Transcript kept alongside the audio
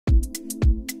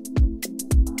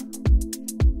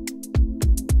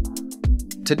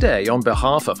Today, on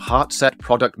behalf of HAZET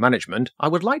Product Management, I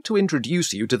would like to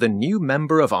introduce you to the new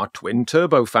member of our Twin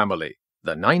Turbo family,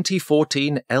 the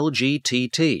 9014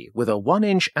 LGTT, with a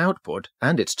 1-inch output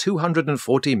and its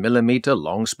 240mm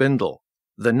long spindle.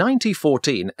 The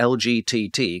 9014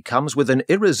 LGTT comes with an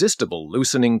irresistible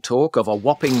loosening torque of a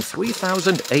whopping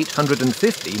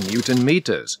 3,850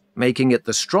 Nm, making it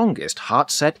the strongest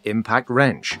HAZET impact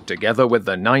wrench, together with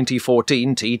the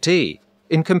 9014 TT.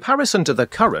 In comparison to the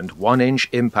current 1-inch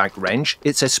impact wrench,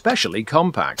 it's especially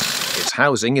compact. Its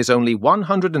housing is only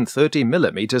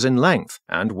 130mm in length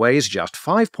and weighs just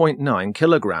 5.9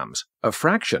 kilograms, a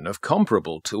fraction of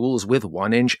comparable tools with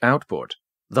 1-inch output.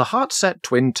 The HAZET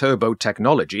Twin Turbo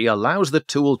technology allows the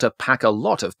tool to pack a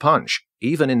lot of punch,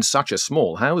 even in such a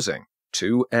small housing.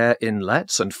 2 air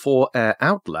inlets and 4 air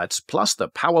outlets, plus the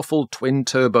powerful twin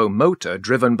turbo motor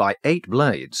driven by 8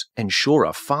 blades, ensure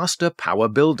a faster power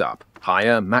buildup,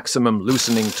 higher maximum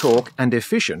loosening torque, and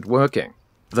efficient working.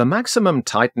 The maximum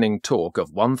tightening torque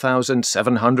of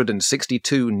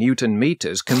 1,762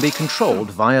 Nm can be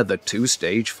controlled via the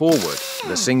 2-stage forward.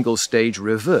 The single-stage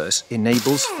reverse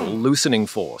enables full loosening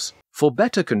force. For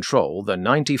better control, the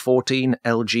 9014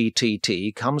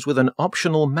 LGTT comes with an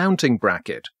optional mounting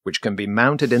bracket, which can be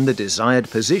mounted in the desired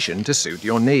position to suit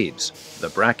your needs. The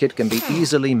bracket can be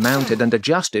easily mounted and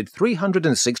adjusted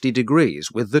 360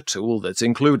 degrees with the tool that's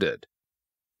included.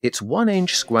 Its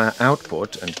 1-inch square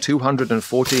output and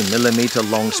 240mm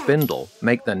long spindle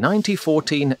make the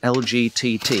 9014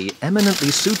 LGTT eminently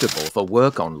suitable for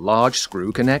work on large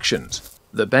screw connections.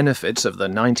 The benefits of the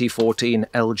 9014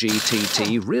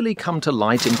 LGTT really come to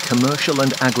light in commercial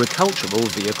and agricultural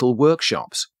vehicle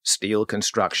workshops, steel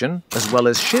construction, as well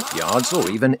as shipyards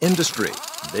or even industry.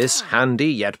 This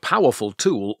handy yet powerful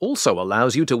tool also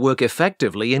allows you to work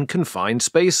effectively in confined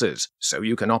spaces, so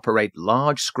you can operate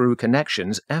large screw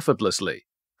connections effortlessly.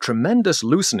 Tremendous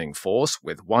loosening force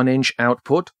with 1-inch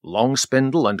output, long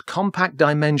spindle, and compact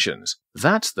dimensions.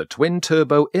 That's the Twin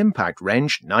Turbo Impact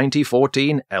Wrench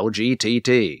 9014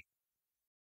 LGTT.